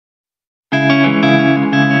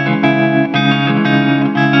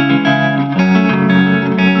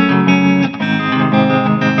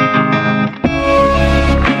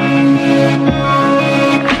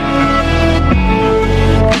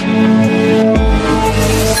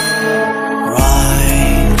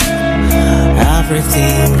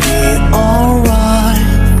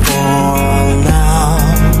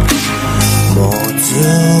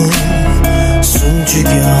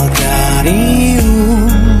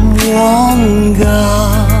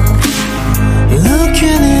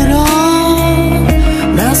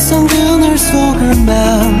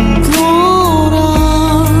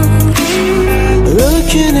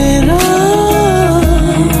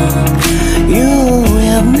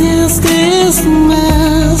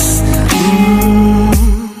Christmas.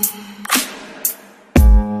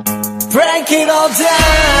 Break it all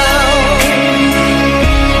down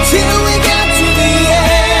till we get to the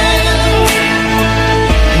end.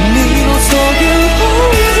 미로 속을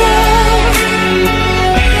혼자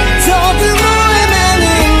더듬어야 되는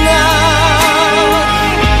나.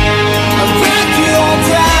 I'll break it all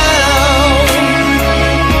down.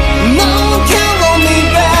 No one can hold me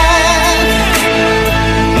back.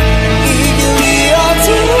 이 길이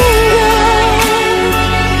어딘가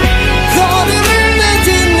걸음을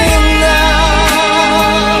내딛는 나.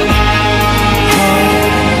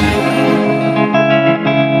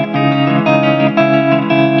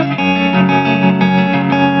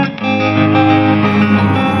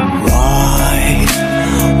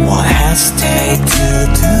 Why hesitate to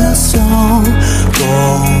do so? Go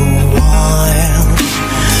wild.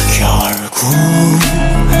 결국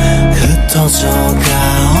흩어져가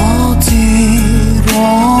어디론가.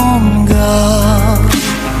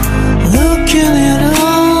 Looking it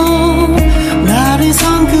up, 날이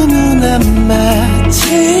선 그 눈에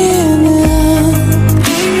맺히는.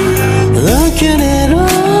 Looking it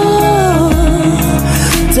up,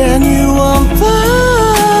 then you won't find.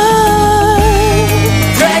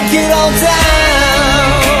 Break it all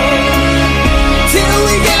down till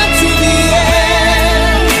we get to the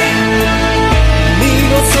end.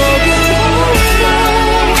 미로 속을 혼자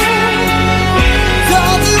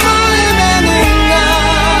더듬어야 되는 나.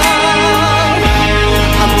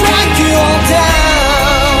 I'll break you all down.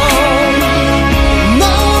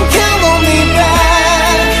 No one can hold me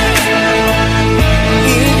back. 이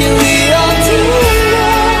길이 어딘가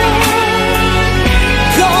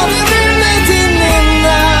걸음을 내딛는 나.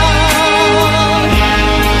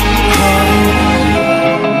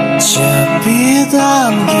 어차피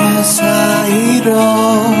단계 사이로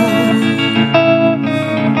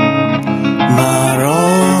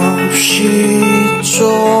말없이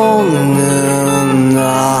쫓는 나.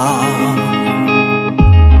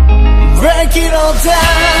 Break it all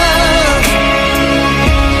down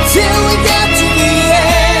till we get to the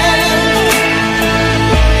end.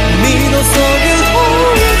 미로 속을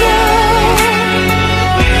혼자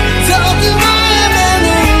더듬어야 되는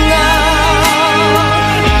나.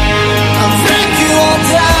 I'll break you all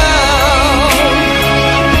down.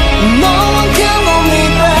 No one can hold me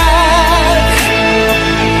back.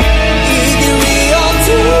 이 길이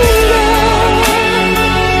어딘가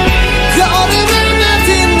걸음을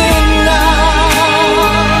내딛는 나.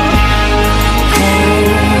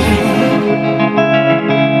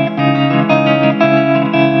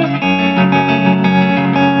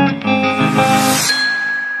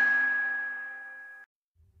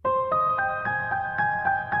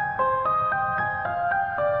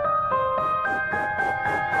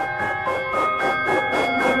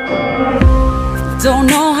 Don't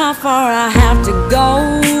know how far I have to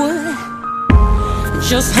go,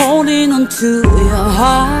 just holding on to your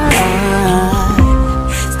heart.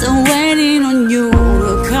 Still waiting on you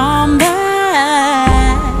to come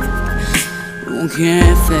back. Don't care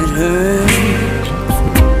if it hurts.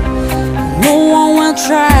 No one will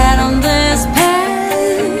tread on this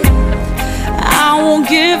path. I won't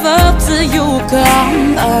give up till you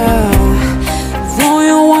come back. For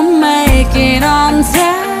you won't make it on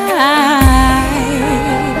time.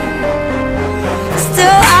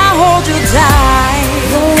 Still I hold you tight.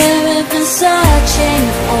 The way we've been searching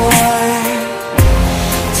for,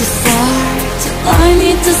 too far, too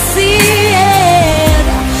blinded to see it.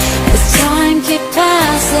 As time keep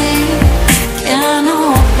passing, can't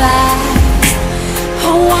hold back.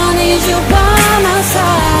 Oh, I need you by my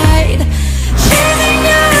side. Chasing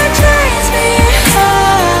your dreams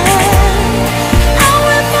behind. I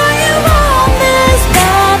will find you on this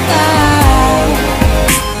path now.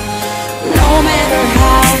 No matter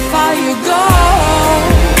how far you go,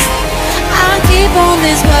 I'll keep on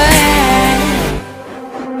this way.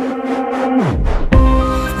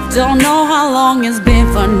 Don't know how long it's been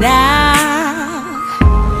for now,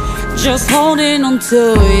 just holding on to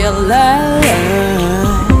your love.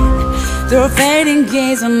 Through fading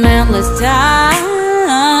gaze and endless time,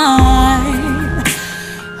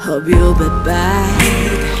 hope you'll be back.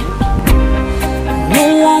 No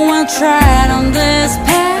one will tread on this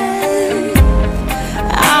path.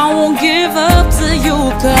 I won't give up till you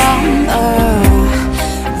come back.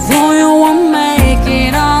 Though you won't make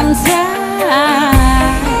it on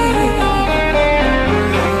time,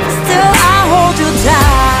 still I hold you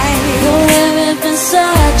tight. The way we've been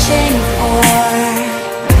searching for,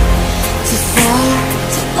 too far,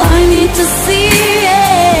 too blinded to see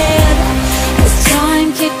it. As time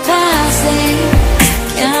keep passing,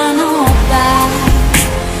 can't hold back.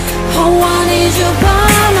 Oh, I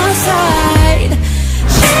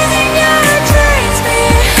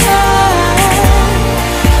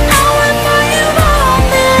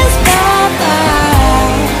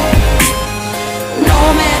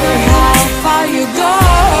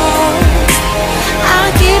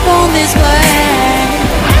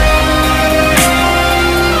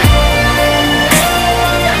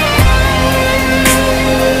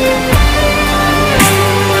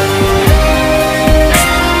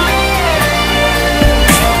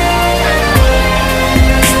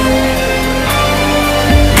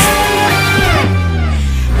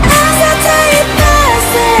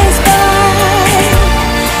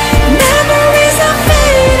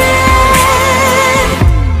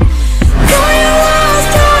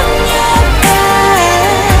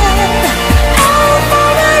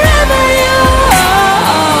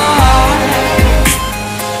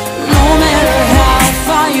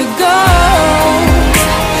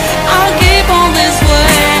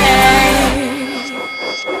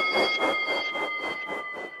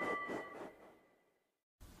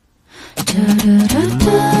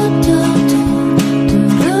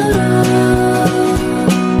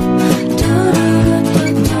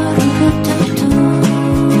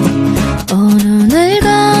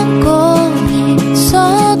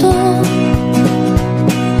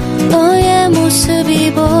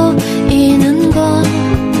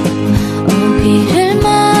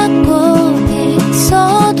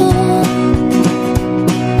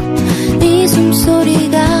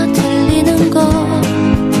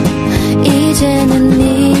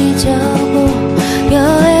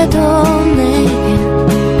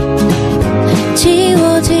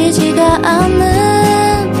지지가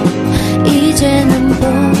않는 이제는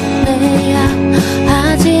보내야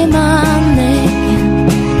하지만 내겐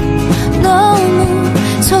너무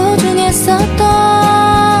소중했었던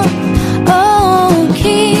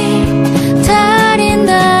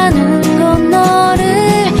기다린다는 건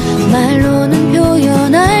너를 말로는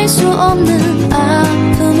표현할 수 없는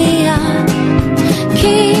아픔이야.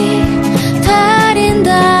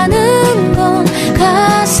 기다린다는 건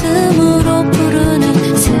가슴으로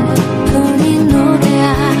부르는 슬픔인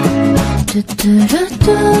노래야.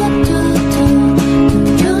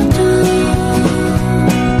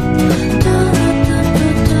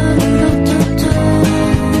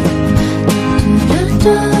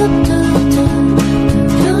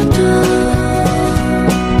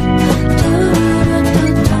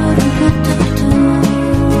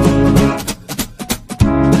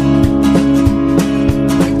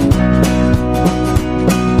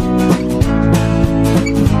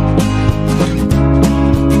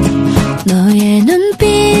 너의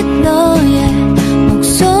눈빛 너의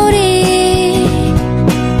목소리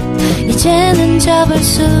이제는 잡을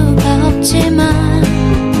수가 없지만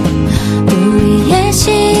우리의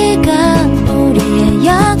시간 우리의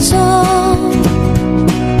약속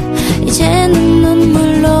이제는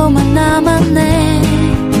눈물로만 남았네.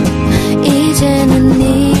 이제는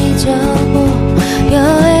잊어보려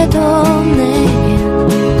해도 내겐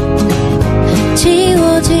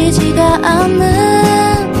지워지지가 않는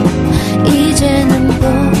이제는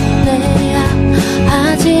보내야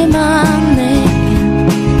하지만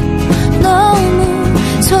내겐 너무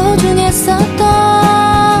소중했었던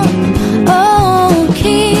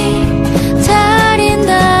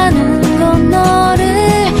기다린다는 건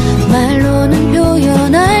너를 말로는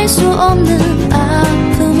표현할 수 없는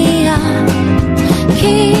아픔이야.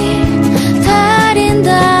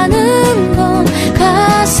 기다린다는 건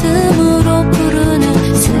가슴으로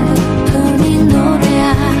부르는 슬픔인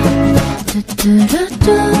노래야.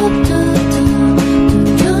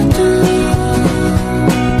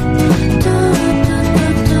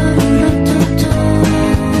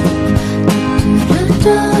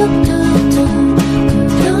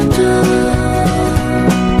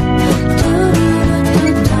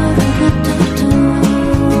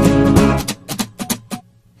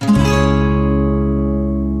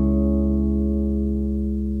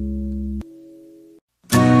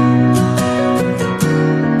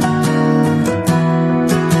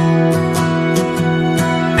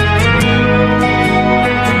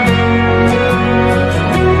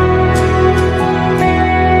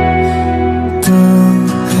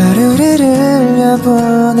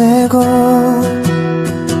 보내고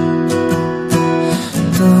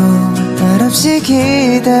또 말없이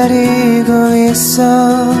기다리고 있어.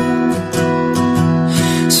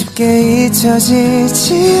 쉽게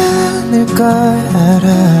잊혀지지 않을 걸 알아.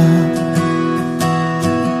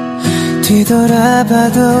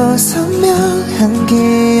 뒤돌아봐도 선명한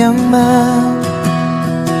기억만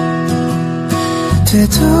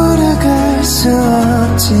되돌아갈 수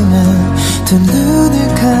없지만 두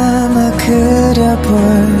눈을 감아 그려볼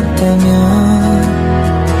때면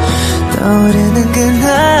떠오르는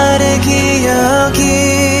그날의 기억이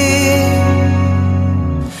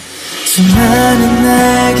수많은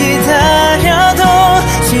날 기다려도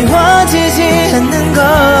지워지지 않는 건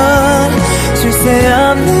쉴 새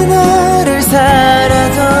없는 너를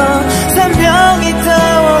살아도 산병이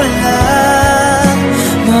떠올라.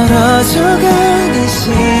 멀어져가는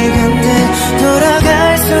시간들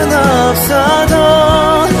돌아갈 순 없어도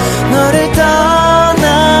너를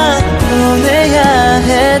떠나 보내야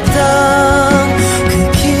했던 그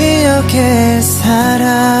기억에 살아.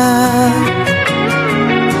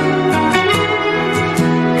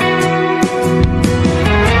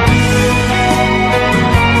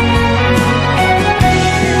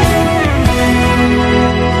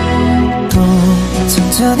 또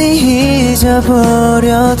천천히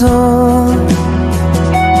잊어보려도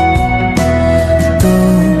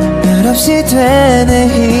없이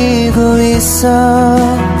되뇌이고 있어.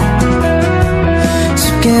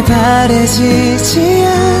 쉽게 바래지지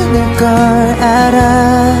않을 걸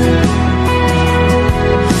알아.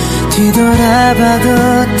 뒤돌아봐도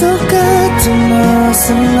똑같은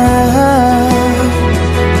모습만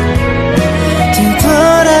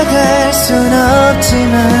뒤돌아갈 순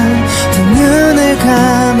없지만 두 눈을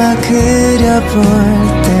감아 그려볼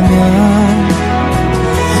때면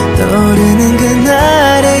떠오르는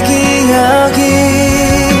그날의 기억이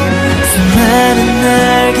수많은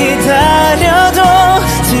날 기다려도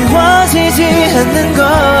지워지지 않는 건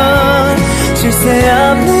쉴 새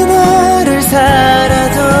없는 너를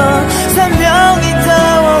살아도 산병이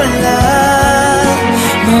떠올라.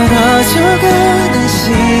 멀어져가는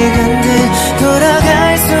시간들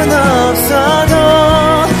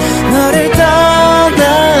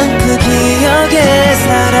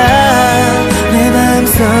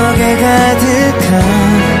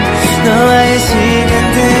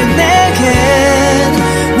시간들 내겐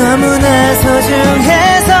너무나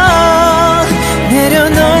소중해서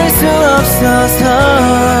내려놓을 수 없어서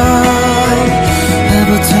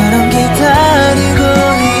바보처럼 기다리고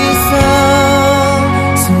있어.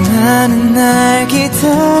 수많은 날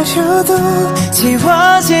기다려도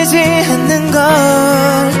지워지지 않는 걸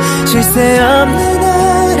쉴 새 없는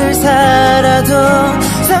하루를 살아도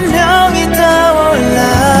선명히 떠올라.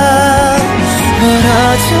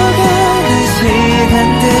 멀어져가는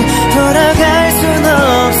시간들 돌아갈 순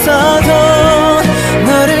없어도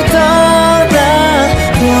너를 떠나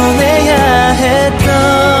보내야 했던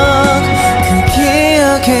그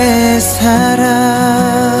기억에 살아.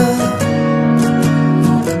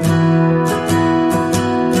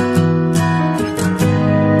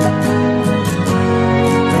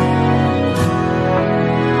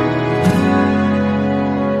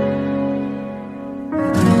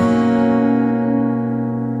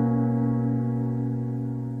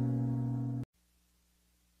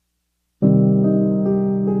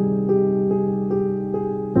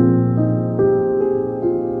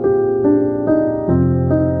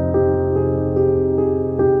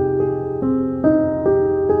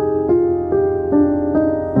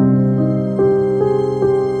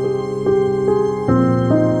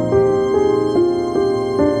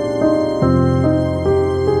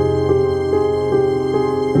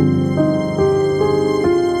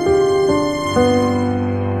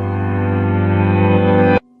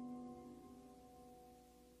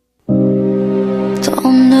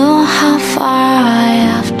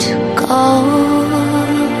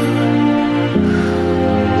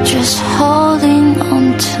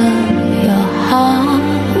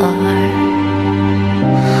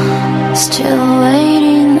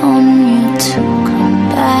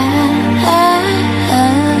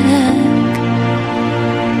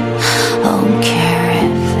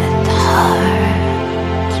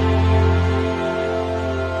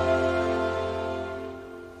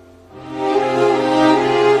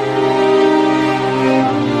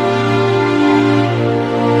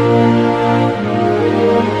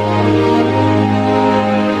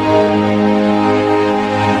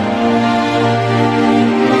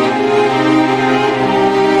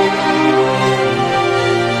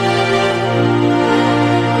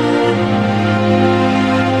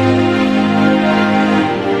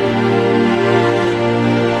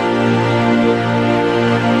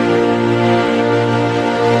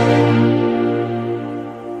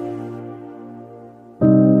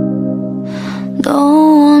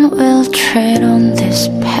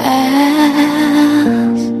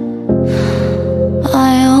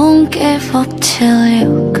 Till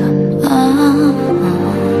you come up.